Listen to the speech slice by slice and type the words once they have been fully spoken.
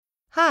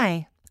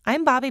Hi,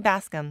 I'm Bobby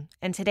Bascom,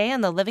 and today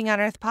on the Living on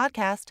Earth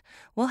podcast,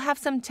 we'll have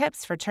some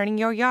tips for turning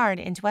your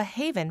yard into a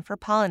haven for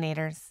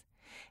pollinators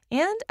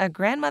and a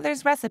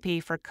grandmother's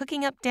recipe for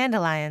cooking up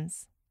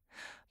dandelions.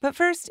 But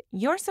first,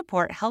 your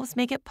support helps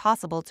make it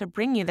possible to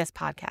bring you this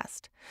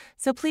podcast.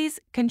 So please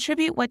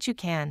contribute what you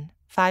can.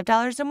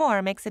 $5 or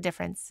more makes a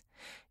difference.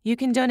 You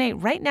can donate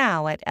right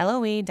now at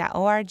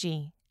loe.org.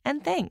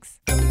 And thanks.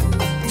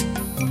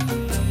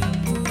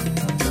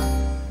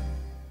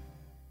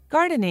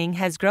 Gardening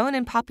has grown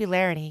in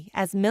popularity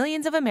as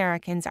millions of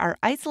Americans are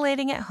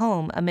isolating at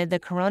home amid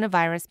the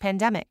coronavirus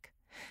pandemic.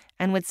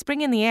 And with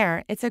spring in the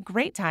air, it's a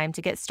great time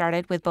to get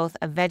started with both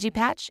a veggie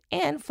patch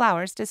and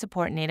flowers to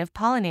support native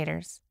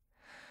pollinators.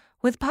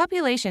 With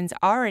populations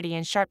already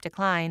in sharp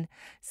decline,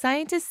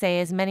 scientists say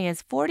as many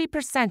as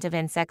 40% of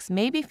insects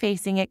may be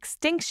facing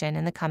extinction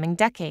in the coming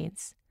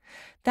decades.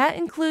 That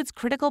includes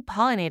critical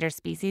pollinator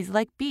species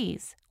like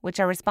bees, which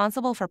are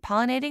responsible for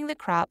pollinating the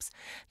crops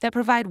that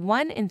provide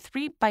 1 in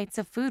 3 bites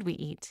of food we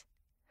eat.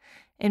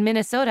 In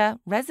Minnesota,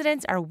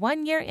 residents are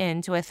 1 year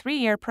into a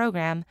 3-year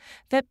program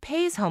that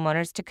pays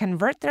homeowners to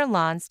convert their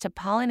lawns to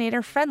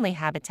pollinator-friendly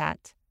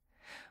habitat.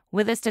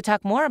 With us to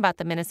talk more about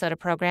the Minnesota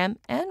program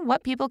and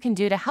what people can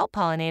do to help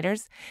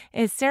pollinators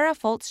is Sarah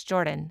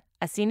Foltz-Jordan,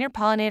 a senior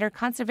pollinator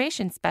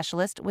conservation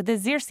specialist with the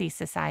Xerces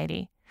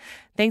Society.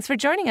 Thanks for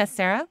joining us,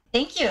 Sarah.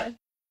 Thank you.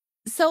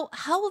 So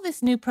how will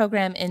this new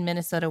program in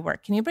Minnesota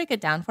work? Can you break it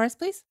down for us,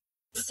 please?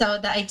 So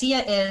the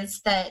idea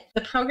is that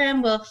the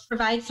program will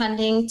provide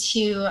funding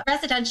to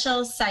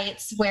residential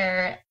sites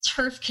where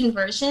turf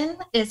conversion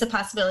is a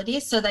possibility.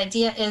 So the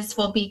idea is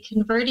we'll be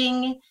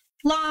converting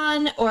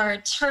lawn or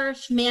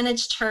turf,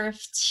 managed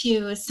turf,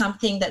 to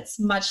something that's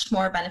much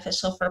more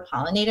beneficial for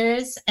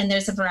pollinators. And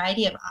there's a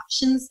variety of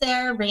options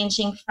there,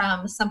 ranging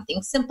from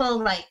something simple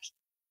like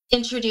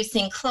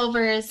introducing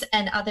clovers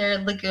and other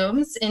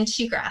legumes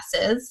into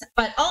grasses.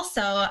 But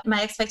also,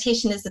 my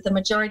expectation is that the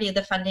majority of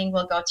the funding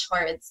will go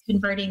towards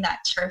converting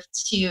that turf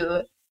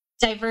to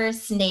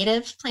diverse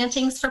native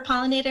plantings for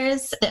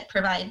pollinators that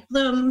provide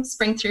bloom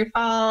spring through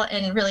fall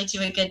and really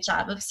do a good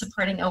job of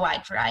supporting a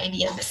wide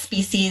variety of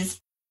species.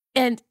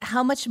 And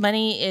how much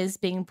money is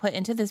being put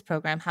into this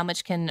program? How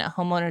much can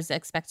homeowners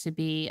expect to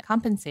be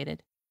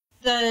compensated?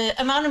 The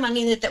amount of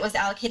money that was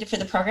allocated for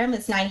the program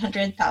is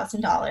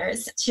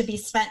 $900,000 to be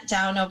spent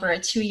down over a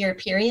 2-year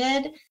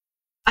period.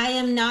 I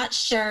am not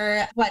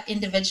sure what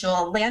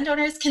individual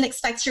landowners can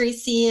expect to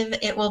receive.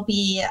 It will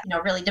be,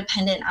 really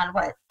dependent on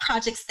what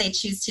projects they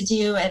choose to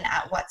do and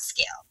at what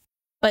scale.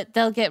 But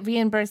they'll get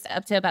reimbursed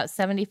up to about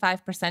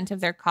 75%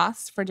 of their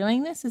costs for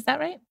doing this. Is that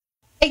right?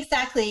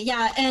 Exactly,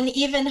 yeah. And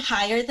even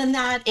higher than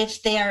that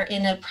if they are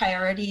in a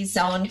priority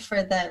zone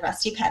for the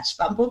rusty patch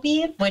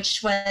bumblebee,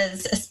 which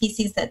was a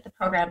species that the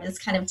program is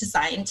kind of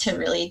designed to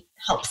really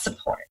help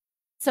support.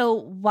 So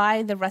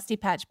why the rusty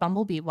patch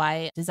bumblebee?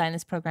 Why design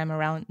this program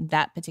around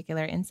that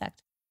particular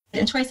insect?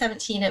 In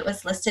 2017, it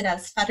was listed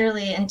as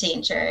federally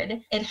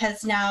endangered. It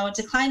has now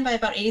declined by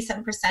about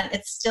 87%.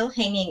 It's still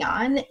hanging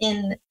on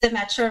in the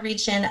metro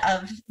region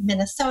of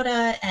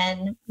Minnesota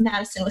and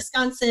Madison,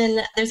 Wisconsin.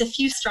 There's a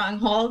few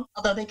strongholds,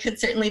 although they could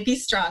certainly be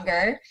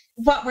stronger.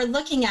 What we're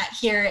looking at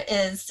here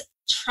is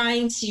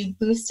trying to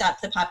boost up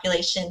the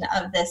population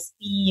of this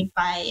bee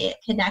by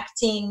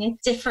connecting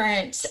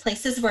different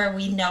places where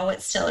we know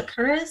it still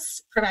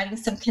occurs, providing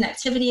some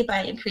connectivity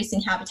by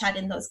increasing habitat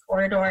in those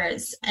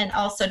corridors, and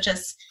also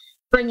just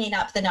bringing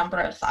up the number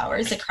of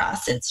flowers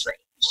across its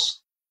range.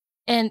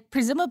 And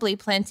presumably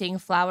planting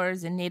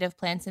flowers and native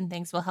plants and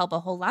things will help a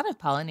whole lot of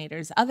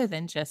pollinators other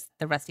than just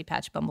the rusty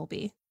patch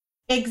bumblebee.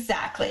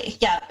 Exactly.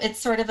 Yeah, it's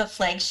sort of a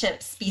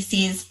flagship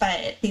species,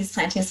 but these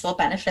plantings will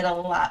benefit a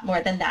lot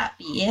more than that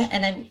bee.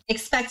 And I'm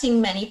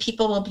expecting many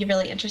people will be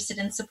really interested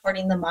in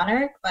supporting the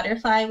monarch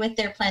butterfly with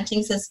their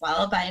plantings as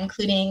well by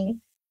including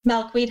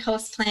milkweed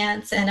host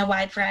plants and a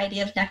wide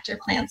variety of nectar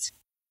plants.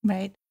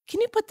 Right. Can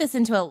you put this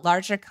into a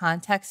larger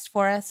context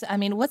for us? I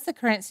mean, what's the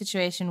current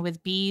situation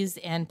with bees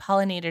and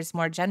pollinators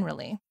more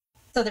generally?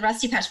 So the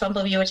rusty patch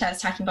bumblebee, which I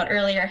was talking about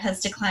earlier,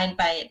 has declined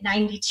by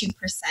 92%.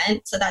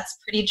 So that's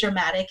pretty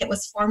dramatic. It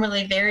was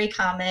formerly very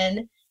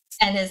common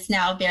and is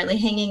now barely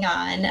hanging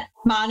on.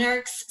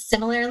 Monarchs,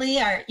 similarly,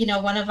 are,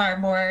 one of our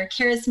more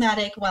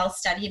charismatic,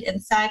 well-studied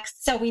insects.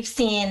 So we've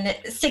seen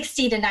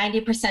 60 to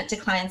 90%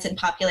 declines in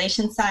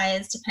population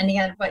size, depending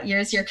on what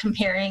years you're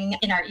comparing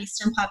in our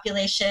eastern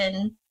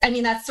population. I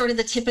mean, that's sort of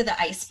the tip of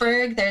the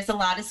iceberg. There's a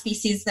lot of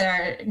species that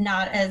are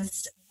not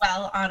as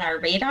well on our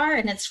radar,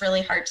 and it's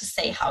really hard to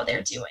say how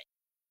they're doing.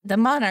 The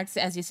monarchs,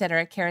 as you said, are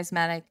a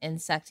charismatic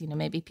insect.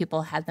 Maybe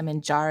people had them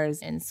in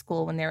jars in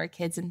school when they were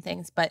kids and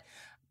things, but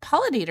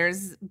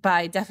pollinators,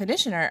 by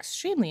definition, are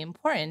extremely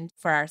important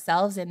for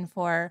ourselves and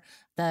for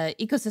the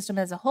ecosystem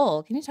as a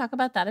whole. Can you talk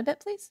about that a bit,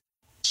 please?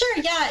 Sure.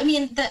 Yeah. I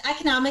mean, the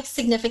economic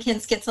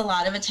significance gets a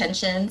lot of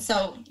attention.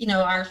 So,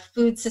 our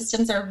food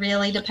systems are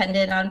really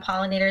dependent on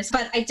pollinators,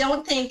 but I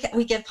don't think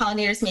we give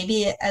pollinators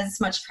maybe as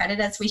much credit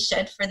as we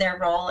should for their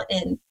role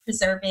in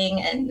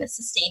preserving and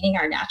sustaining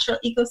our natural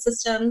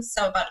ecosystems.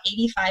 So, about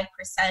 85%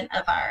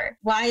 of our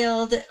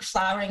wild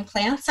flowering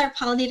plants are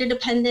pollinator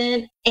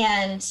dependent.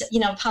 And,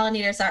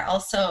 pollinators are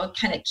also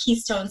kind of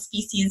keystone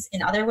species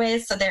in other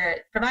ways. So,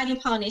 they're providing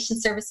pollination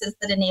services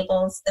that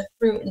enables the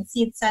fruit and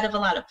seed set of a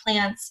lot of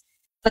plants,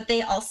 but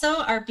they also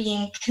are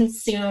being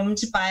consumed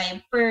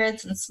by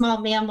birds and small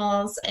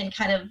mammals and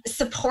kind of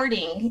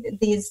supporting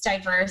these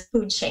diverse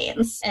food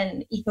chains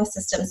and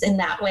ecosystems in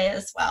that way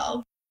as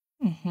well.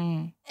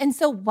 And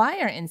so, why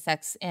are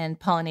insects and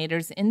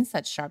pollinators in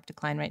such sharp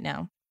decline right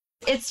now?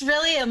 It's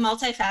really a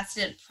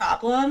multifaceted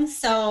problem.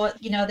 So,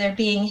 they're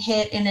being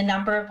hit in a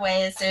number of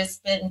ways. There's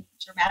been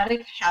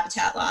dramatic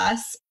habitat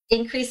loss,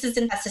 increases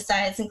in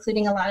pesticides,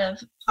 including a lot of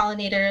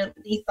pollinator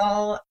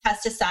lethal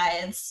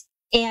pesticides,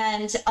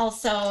 and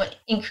also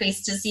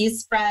increased disease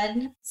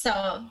spread.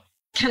 So,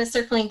 kind of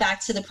circling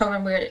back to the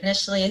program we were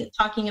initially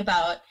talking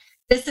about,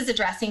 this is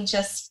addressing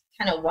just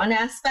kind of one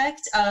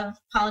aspect of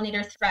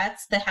pollinator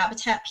threats, the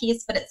habitat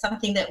piece, but it's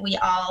something that we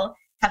all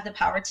have the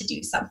power to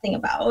do something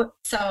about.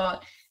 So,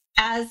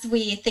 as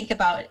we think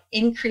about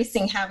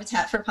increasing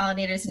habitat for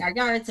pollinators in our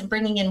yards and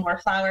bringing in more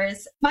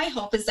flowers, my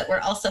hope is that we're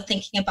also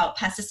thinking about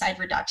pesticide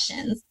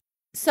reductions.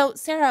 So,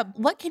 Sarah,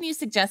 what can you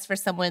suggest for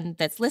someone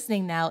that's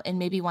listening now and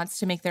maybe wants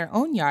to make their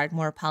own yard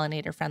more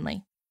pollinator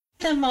friendly?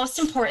 The most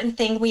important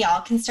thing we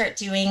all can start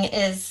doing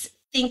is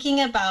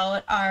thinking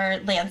about our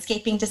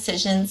landscaping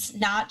decisions,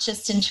 not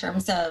just in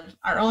terms of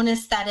our own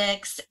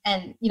aesthetics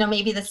and,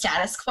 maybe the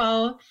status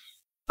quo,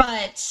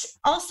 but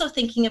also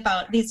thinking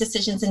about these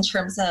decisions in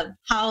terms of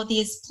how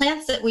these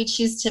plants that we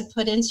choose to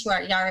put into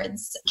our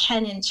yards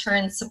can in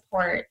turn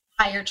support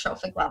higher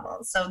trophic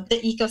levels. So the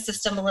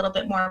ecosystem a little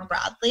bit more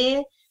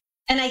broadly.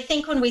 And I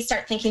think when we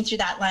start thinking through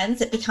that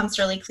lens, it becomes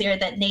really clear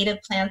that native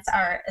plants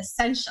are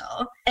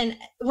essential. And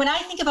when I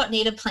think about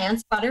native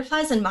plants,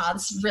 butterflies and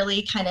moths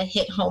really kind of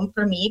hit home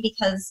for me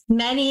because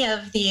many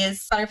of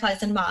these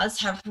butterflies and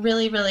moths have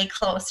really, really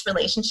close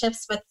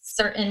relationships with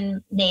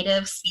certain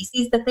native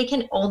species that they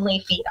can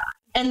only feed on.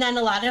 And then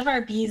a lot of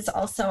our bees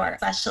also are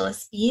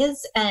specialist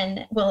bees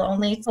and will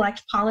only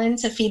collect pollen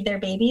to feed their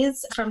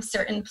babies from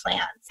certain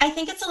plants. I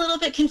think it's a little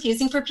bit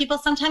confusing for people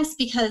sometimes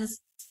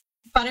because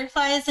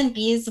butterflies and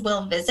bees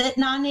will visit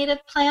non-native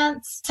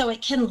plants. So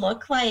it can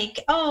look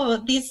like,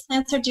 oh, these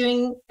plants are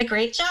doing a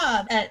great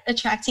job at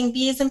attracting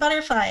bees and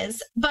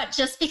butterflies. But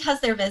just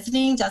because they're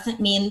visiting doesn't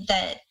mean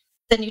that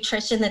the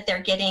nutrition that they're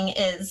getting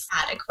is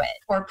adequate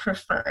or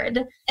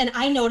preferred. And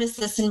I noticed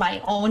this in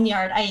my own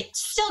yard. I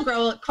still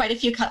grow quite a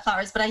few cut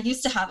flowers, but I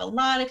used to have a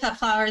lot of cut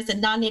flowers and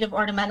non-native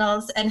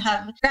ornamentals and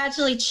have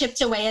gradually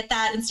chipped away at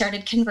that and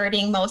started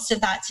converting most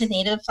of that to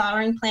native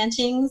flowering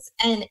plantings.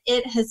 And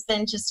it has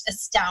been just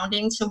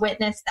astounding to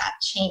witness that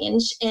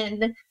change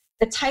in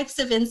the types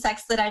of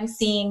insects that I'm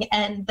seeing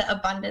and the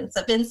abundance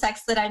of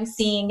insects that I'm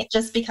seeing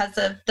just because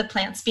of the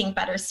plants being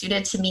better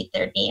suited to meet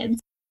their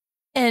needs.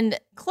 And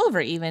clover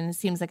even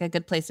seems like a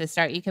good place to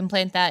start. You can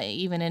plant that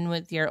even in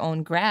with your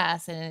own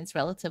grass, and it's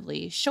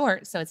relatively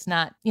short. So it's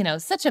not,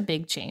 such a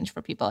big change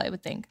for people, I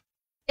would think.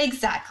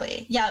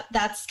 Exactly. Yeah,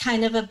 that's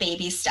kind of a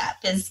baby step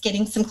is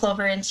getting some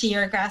clover into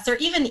your grass, or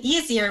even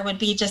easier would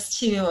be just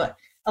to,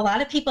 a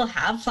lot of people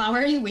have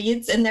flowering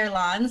weeds in their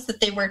lawns that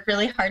they work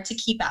really hard to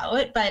keep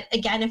out. But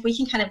again, if we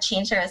can kind of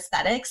change our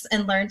aesthetics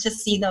and learn to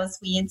see those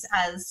weeds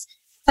as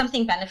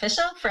something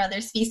beneficial for other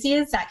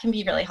species, that can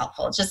be really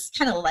helpful. Just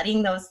kind of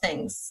letting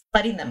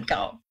them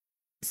go.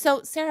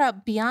 So,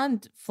 Sarah,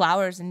 beyond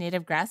flowers and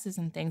native grasses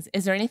and things,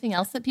 is there anything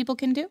else that people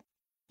can do?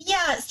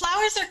 Yeah,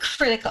 flowers are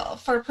critical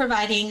for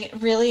providing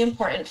really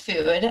important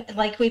food.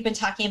 Like we've been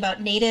talking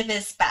about, native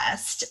is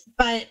best,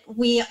 but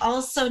we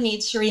also need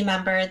to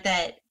remember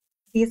that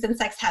these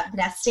insects have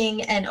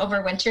nesting and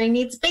overwintering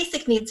needs,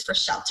 basic needs for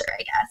shelter,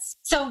 I guess.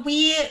 So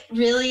we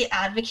really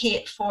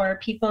advocate for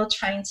people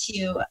trying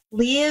to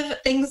leave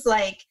things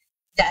like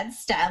dead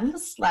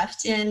stems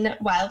left in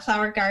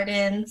wildflower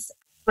gardens,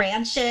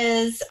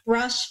 branches,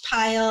 brush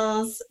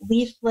piles,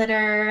 leaf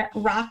litter,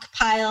 rock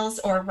piles,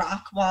 or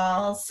rock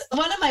walls.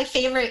 One of my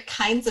favorite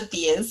kinds of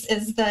bees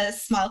is the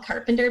small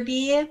carpenter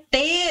bee.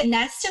 They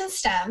nest in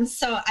stems.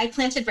 So I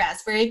planted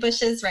raspberry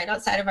bushes right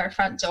outside of our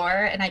front door,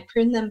 and I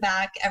prune them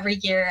back every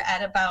year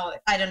at about,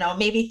 I don't know,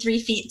 maybe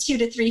 3 feet, 2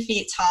 to 3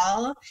 feet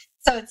tall.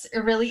 So it's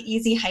a really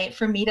easy height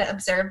for me to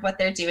observe what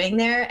they're doing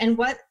there. And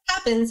what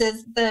happens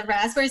is the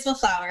raspberries will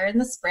flower in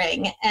the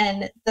spring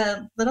and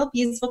the little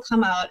bees will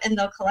come out and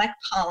they'll collect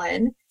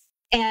pollen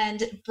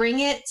and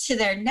bring it to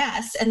their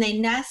nest. And they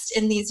nest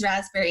in these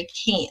raspberry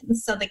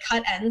canes. So the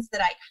cut ends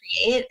that I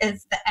create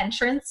is the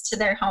entrance to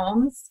their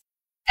homes.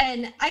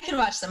 And I could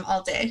watch them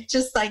all day,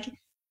 just like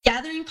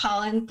gathering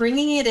pollen,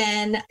 bringing it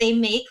in. They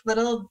make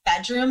little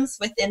bedrooms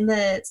within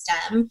the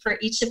stem for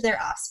each of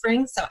their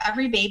offspring. So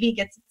every baby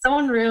gets its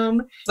own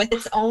room with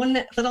its own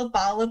little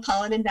ball of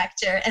pollen and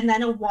nectar, and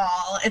then a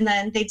wall, and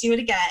then they do it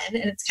again. And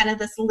it's kind of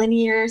this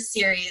linear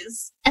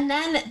series. And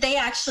then they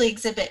actually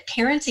exhibit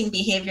parenting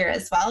behavior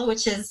as well,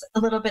 which is a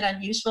little bit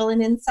unusual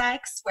in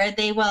insects, where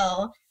they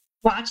will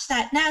watch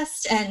that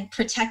nest and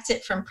protect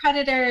it from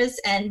predators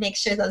and make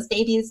sure those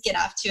babies get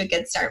off to a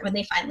good start when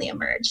they finally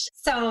emerge.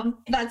 So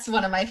that's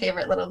one of my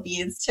favorite little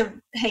bees to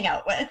hang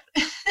out with.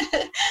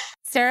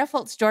 Sarah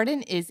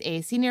Foltz-Jordan is a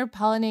senior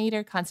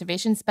pollinator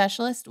conservation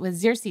specialist with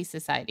Xerces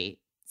Society.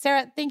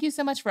 Sarah, thank you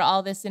so much for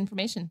all this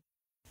information.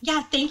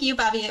 Yeah, thank you,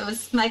 Bobby. It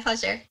was my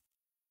pleasure.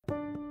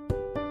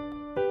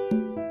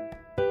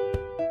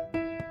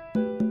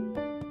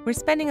 We're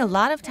spending a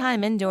lot of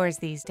time indoors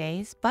these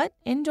days, but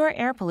indoor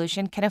air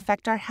pollution can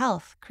affect our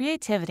health,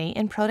 creativity,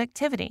 and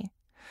productivity.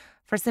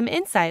 For some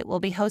insight, we'll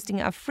be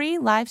hosting a free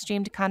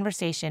live-streamed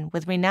conversation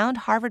with renowned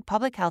Harvard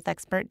public health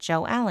expert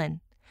Joe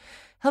Allen.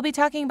 He'll be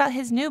talking about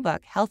his new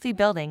book, Healthy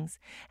Buildings,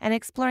 and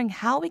exploring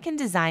how we can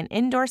design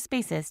indoor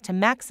spaces to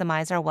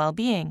maximize our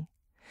well-being.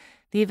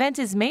 The event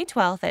is May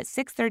 12th at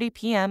 6:30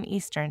 p.m.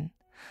 Eastern.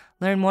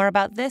 Learn more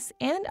about this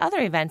and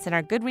other events in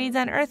our Good Reads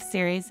on Earth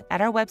series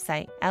at our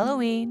website,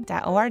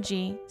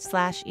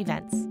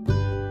 loe.org/events.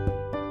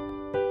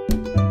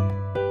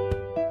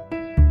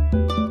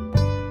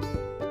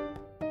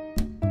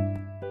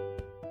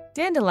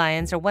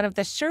 Dandelions are one of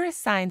the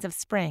surest signs of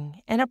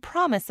spring and a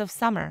promise of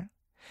summer.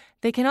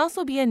 They can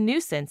also be a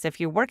nuisance if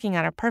you're working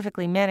on a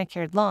perfectly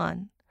manicured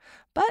lawn.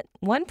 But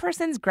one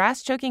person's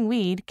grass-choking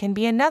weed can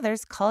be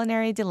another's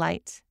culinary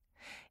delight.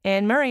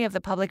 Anne Murray of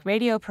the public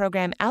radio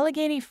program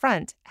Allegheny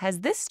Front has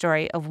this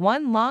story of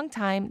one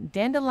longtime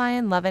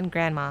dandelion-loving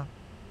grandma.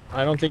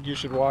 I don't think you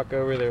should walk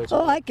over there.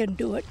 Oh, I can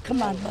do it.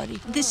 Come on, buddy.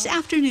 This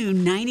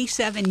afternoon,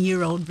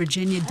 97-year-old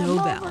Virginia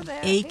Dobell,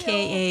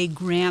 a.k.a.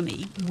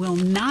 Grammy, will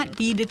not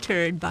be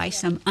deterred by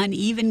some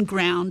uneven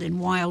ground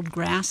and wild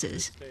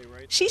grasses.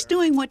 She's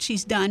doing what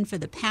she's done for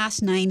the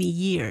past 90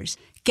 years,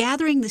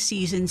 gathering the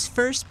season's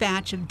first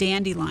batch of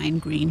dandelion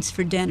greens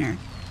for dinner.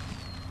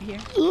 Here.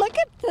 Look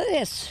at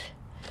this.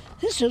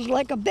 This is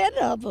like a bed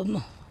of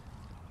them.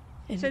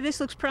 So this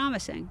looks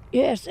promising.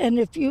 Yes, and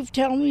if you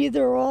tell me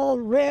they're all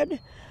red,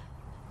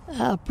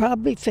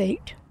 probably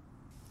fake.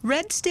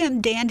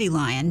 Red-stemmed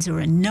dandelions are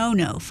a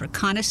no-no for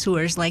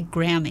connoisseurs like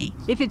Grammy.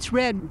 If it's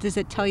red, does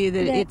it tell you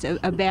that it's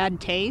a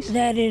bad taste?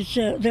 That is,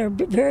 they're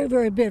very,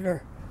 very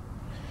bitter.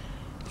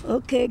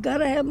 Okay,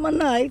 gotta have my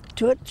knife,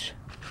 toots.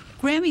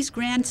 Grammy's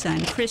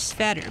grandson, Chris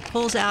Fetter,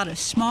 pulls out a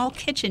small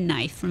kitchen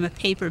knife from a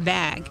paper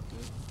bag.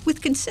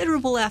 With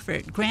considerable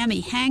effort,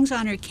 Grammy hangs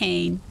on her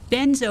cane,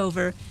 bends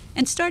over,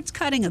 and starts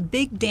cutting a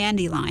big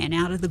dandelion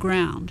out of the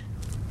ground.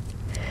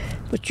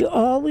 But you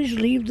always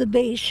leave the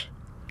base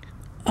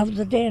of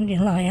the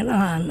dandelion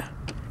on,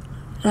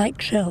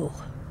 like so.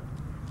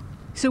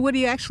 So what do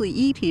you actually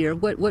eat here?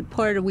 What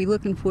part are we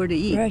looking for to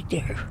eat? Right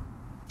there.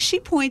 She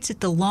points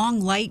at the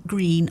long, light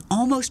green,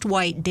 almost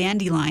white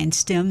dandelion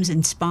stems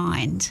and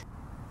spines.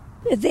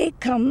 They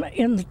come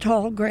in the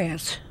tall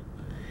grass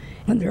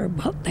when they're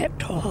about that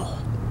tall.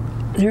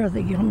 They're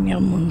the yum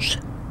ones.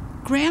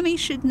 Grammy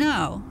should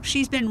know.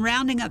 She's been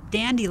rounding up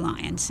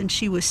dandelions since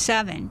she was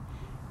 7.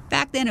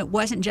 Back then it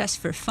wasn't just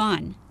for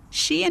fun.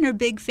 She and her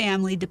big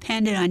family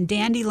depended on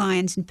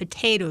dandelions and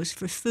potatoes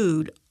for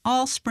food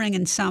all spring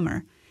and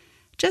summer,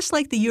 just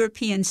like the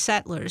European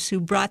settlers who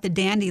brought the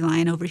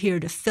dandelion over here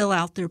to fill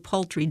out their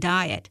poultry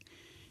diet.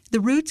 The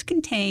roots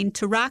contain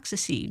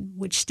tauroxazine,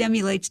 which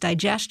stimulates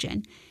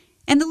digestion,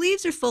 and the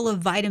leaves are full of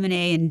vitamin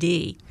A and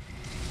D.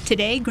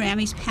 Today,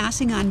 Grammy's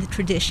passing on the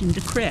tradition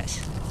to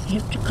Chris. You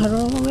have to cut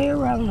all the way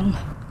around them.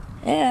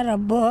 Atta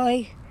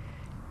boy.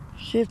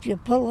 So if you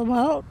pull them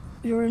out,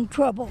 you're in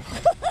trouble.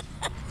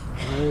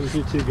 I didn't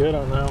do too good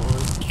on that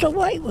one. It's a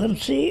white one,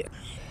 see?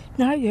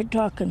 Now you're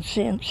talking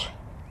sense.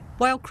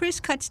 While Chris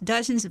cuts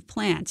dozens of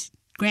plants,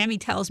 Grammy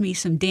tells me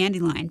some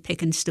dandelion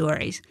picking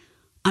stories.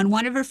 On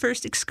one of her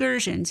first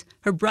excursions,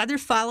 her brother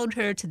followed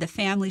her to the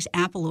family's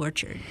apple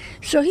orchard.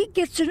 So he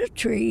gets in a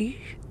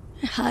tree,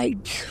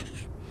 hides.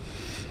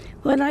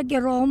 When I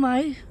get all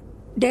my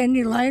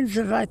dandelions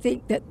that I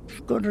think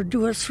that's going to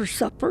do us for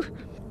supper,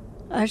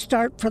 I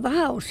start for the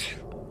house.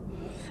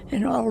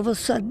 And all of a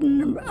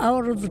sudden,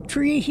 out of the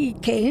tree he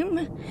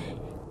came,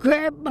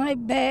 grabbed my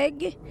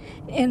bag,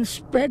 and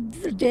spread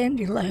the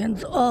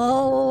dandelions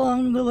all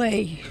along the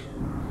way.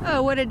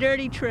 Oh, what a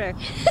dirty trick.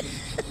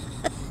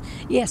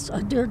 Yes,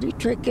 a dirty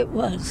trick it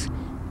was.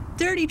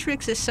 Dirty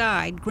tricks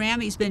aside,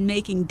 Grammy's been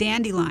making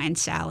dandelion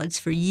salads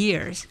for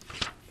years.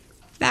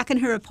 Back in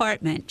her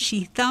apartment,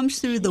 she thumbs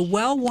through the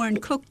well-worn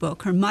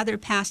cookbook her mother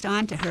passed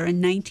on to her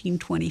in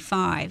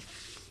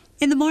 1925.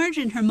 In the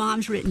margin, her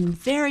mom's written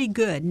 "very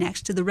good"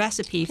 next to the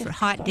recipe for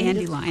hot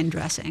dandelion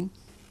dressing.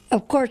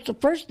 Of course, the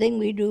first thing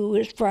we do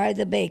is fry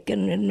the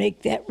bacon and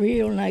make that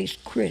real nice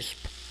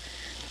crisp.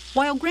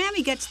 While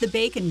Grammy gets the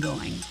bacon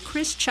going,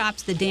 Chris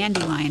chops the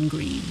dandelion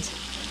greens.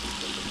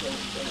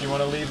 Do you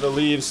want to leave the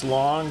leaves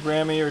long,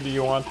 Grammy, or do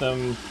you want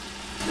them...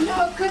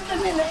 No, cut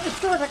them in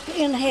sort of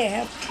in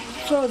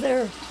half so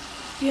they're,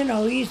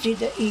 easy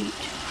to eat.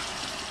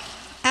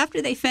 After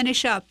they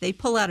finish up, they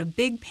pull out a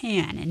big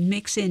pan and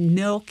mix in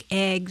milk,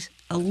 eggs,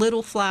 a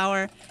little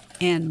flour,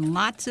 and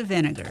lots of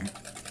vinegar.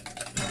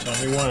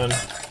 Tell me when.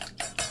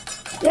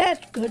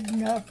 That's good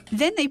enough.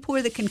 Then they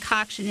pour the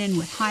concoction in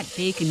with hot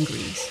bacon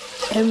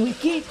grease. And we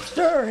keep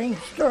stirring,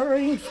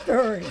 stirring,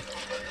 stirring.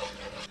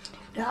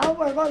 Now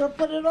we're going to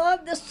put it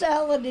on the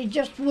salad and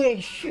just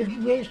wish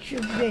and wish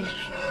and wish.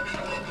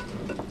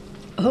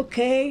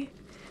 Okay,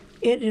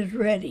 it is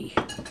ready.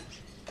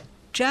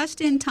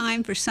 Just in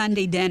time for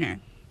Sunday dinner.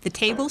 The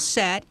table's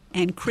set,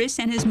 and Chris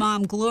and his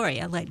mom,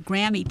 Gloria, let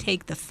Grammy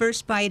take the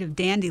first bite of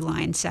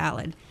dandelion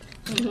salad.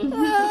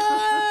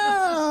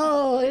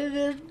 Oh, it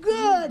is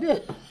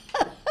good.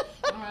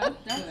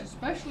 That's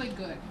especially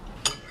good.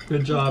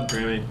 Good job,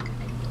 Grammy.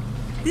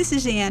 This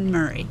is Anne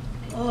Murray.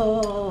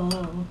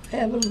 Oh,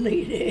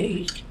 heavenly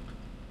days.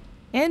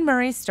 Anne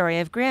Murray's story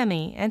of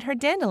Grammy and her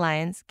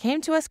dandelions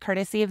came to us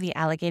courtesy of the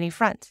Allegheny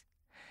Front.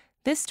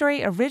 This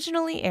story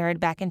originally aired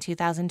back in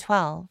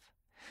 2012.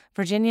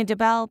 Virginia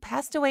DeBell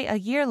passed away a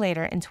year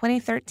later in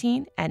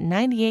 2013 at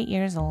 98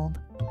 years old.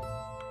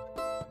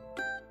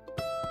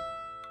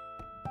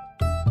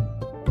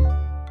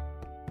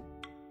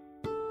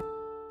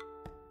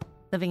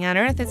 Living on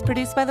Earth is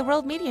produced by the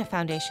World Media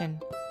Foundation.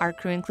 Our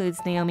crew includes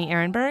Naomi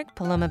Ehrenberg,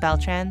 Paloma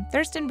Beltran,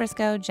 Thurston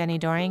Briscoe, Jenny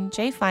Doring,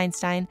 Jay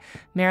Feinstein,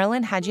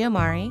 Marilyn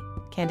Haji-Omari,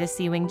 Candace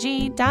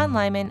Seewing-G, Don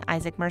Lyman,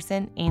 Isaac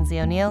Merson, Ainsley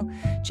O'Neill,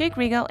 Jake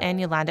Rigo,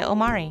 and Yolanda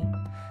Omari.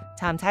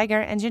 Tom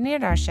Tiger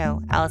engineered our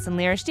show. Allison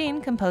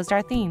Lierstein composed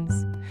our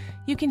themes.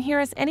 You can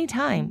hear us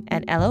anytime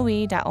at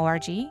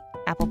loe.org,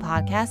 Apple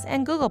Podcasts,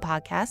 and Google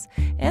Podcasts,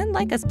 and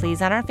like us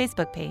please on our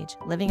Facebook page,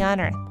 Living on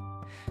Earth.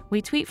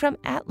 We tweet from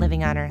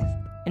 @LivingOnEarth,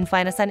 and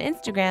find us on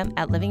Instagram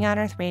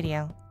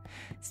 @LivingOnEarthRadio.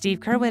 Steve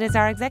Kerwood is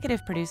our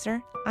executive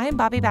producer. I'm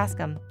Bobby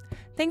Bascom.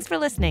 Thanks for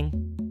listening.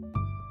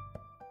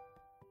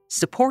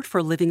 Support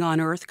for Living on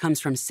Earth comes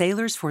from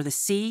Sailors for the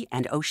Sea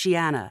and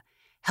Oceana,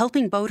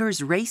 helping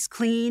boaters race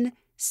clean,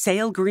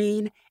 sail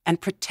green,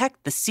 and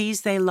protect the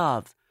seas they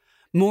love.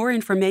 More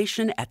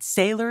information at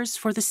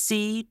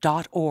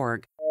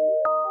sailorsforthesea.org.